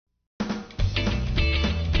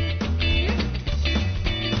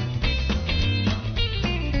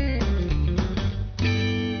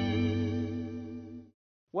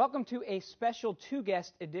Welcome to a special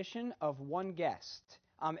two-guest edition of One Guest.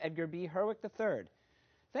 I'm Edgar B. Herwick III.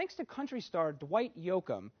 Thanks to country star Dwight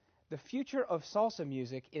Yoakam, the future of salsa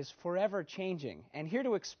music is forever changing. And here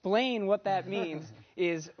to explain what that means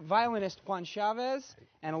is violinist Juan Chavez,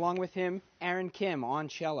 and along with him, Aaron Kim on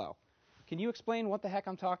cello. Can you explain what the heck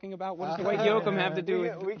I'm talking about? What does Dwight Yoakam have to do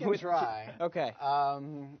with... We can try. Okay.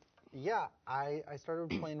 Yeah, I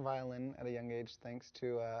started playing violin at a young age thanks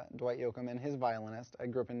to Dwight Yoakam and his violinist. I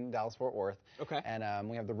grew up in Dallas-Fort Worth. Okay. And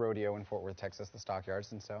we have the rodeo in Fort Worth, Texas, the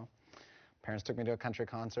Stockyards. And so parents took me to a country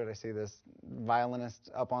concert. I see this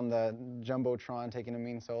violinist up on the Jumbotron taking a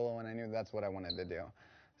mean solo, and I knew that's what I wanted to do.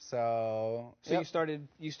 So yep.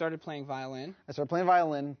 you started playing violin? I started playing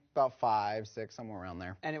violin about 5, 6, somewhere around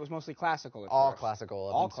there. And it was mostly classical at all first? Classical.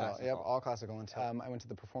 All classical? Yep, all classical until I went to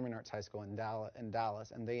the Performing Arts High School in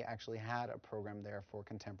Dallas, and they actually had a program there for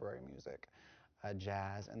contemporary music,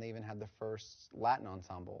 jazz, and they even had the first Latin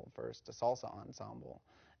ensemble, first salsa ensemble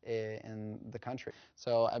in the country.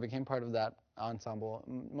 So I became part of that ensemble,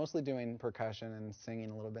 mostly doing percussion and singing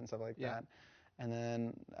a little bit and stuff like that. And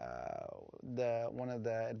then one of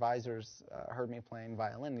the advisors heard me playing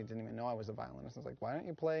violin. He didn't even know I was a violinist. I was like, why don't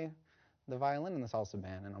you play the violin in the salsa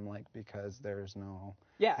band? And I'm like, because there's no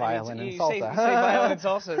violin in salsa. You say violin and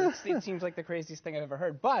salsa, it seems like the craziest thing I've ever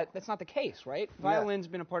heard. But that's not the case, right? Violin's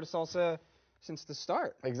been a part of salsa since the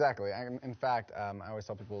start. Exactly. In fact, I always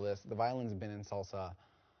tell people this. The violin's been in salsa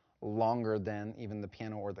longer than even the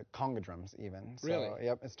piano or the conga drums even. Really? So,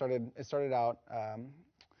 yep, it started out...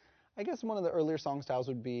 I guess one of the earlier song styles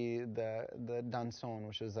would be the danzón,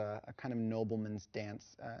 which is a kind of nobleman's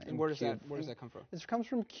dance. And where does that come from? It comes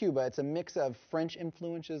from Cuba. It's a mix of French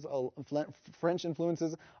influences along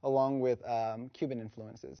with Cuban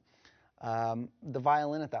influences. The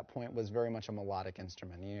violin at that point was very much a melodic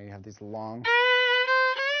instrument. You know, you have these long,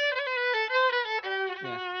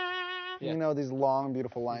 you know, these long,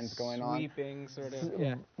 beautiful lines going on. Sweeping, sort of.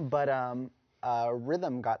 Yeah. But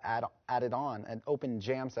rhythm got added on, an open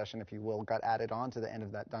jam session, if you will, got added on to the end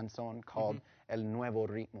of that danzón called El Nuevo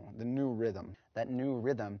Ritmo, the new rhythm. That new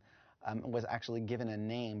rhythm was actually given a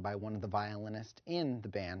name by one of the violinists in the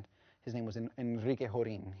band. His name was Enrique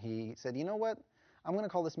Jorin. He said, you know what, I'm going to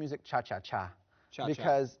call this music cha-cha-cha.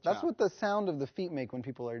 Because that's what the sound of the feet make when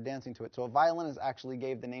people are dancing to it. So a violinist actually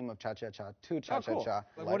gave the name of cha-cha-cha to cha-cha-cha.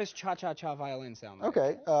 Cool. What does cha-cha-cha violin sound like?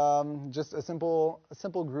 Okay, just a simple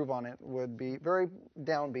groove on it would be very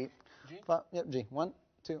downbeat. G? Yep, G. 1,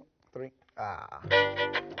 2, 3. Ah.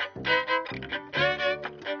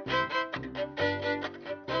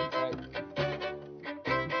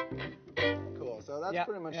 Cool. So that's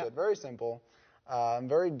pretty much it. Very simple.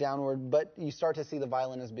 Very downward, but you start to see the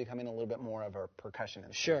violin is becoming a little bit more of a percussion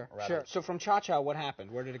instrument. Sure. So from cha-cha, what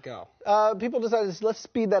happened? Where did it go? People decided, let's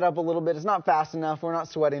speed that up a little bit. It's not fast enough. We're not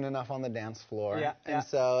sweating enough on the dance floor. And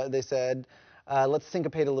so they said, let's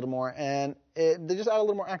syncopate a little more. And they just add a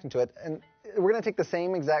little more acting to it. And we're going to take the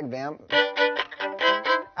same exact vamp,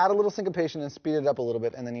 add a little syncopation and speed it up a little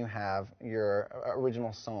bit, and then you have your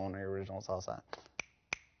original son or your original salsa.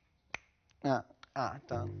 Done.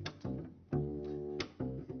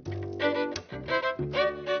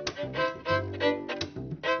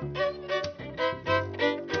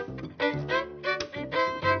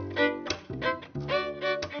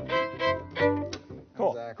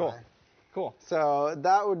 Cool. So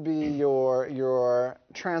that would be your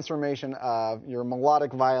transformation of your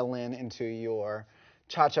melodic violin into your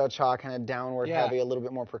cha-cha-cha, kind of downward heavy, a little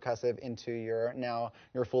bit more percussive, into your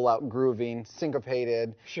full-out grooving,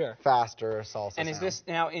 syncopated, faster salsa And sound. is this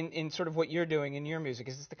now in sort of what you're doing in your music?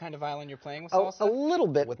 Is this the kind of violin you're playing with salsa? A little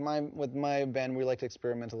bit. With my band, we like to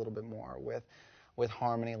experiment a little bit more with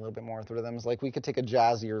harmony, a little bit more with rhythms. Like we could take a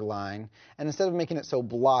jazzier line, and instead of making it so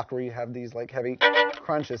blocked where you have these like heavy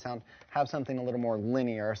crunches sound, have something a little more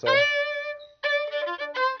linear. So there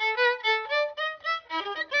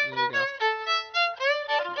you go.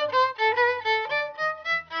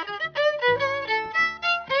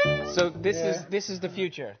 So this is the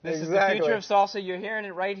future. This is the future of salsa. You're hearing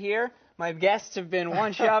it right here. My guests have been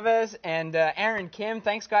Juan Chavez and Aaron Kim.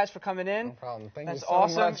 Thanks, guys, for coming in. No problem. Thank you so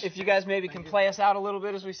awesome. much. If you guys maybe can play us out a little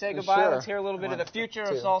bit as we say goodbye. Let's hear a little bit of the future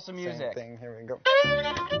of salsa music. Same thing. Here we go.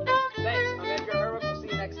 Thanks. I'm Edgar Herwick. We'll see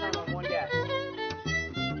you next time on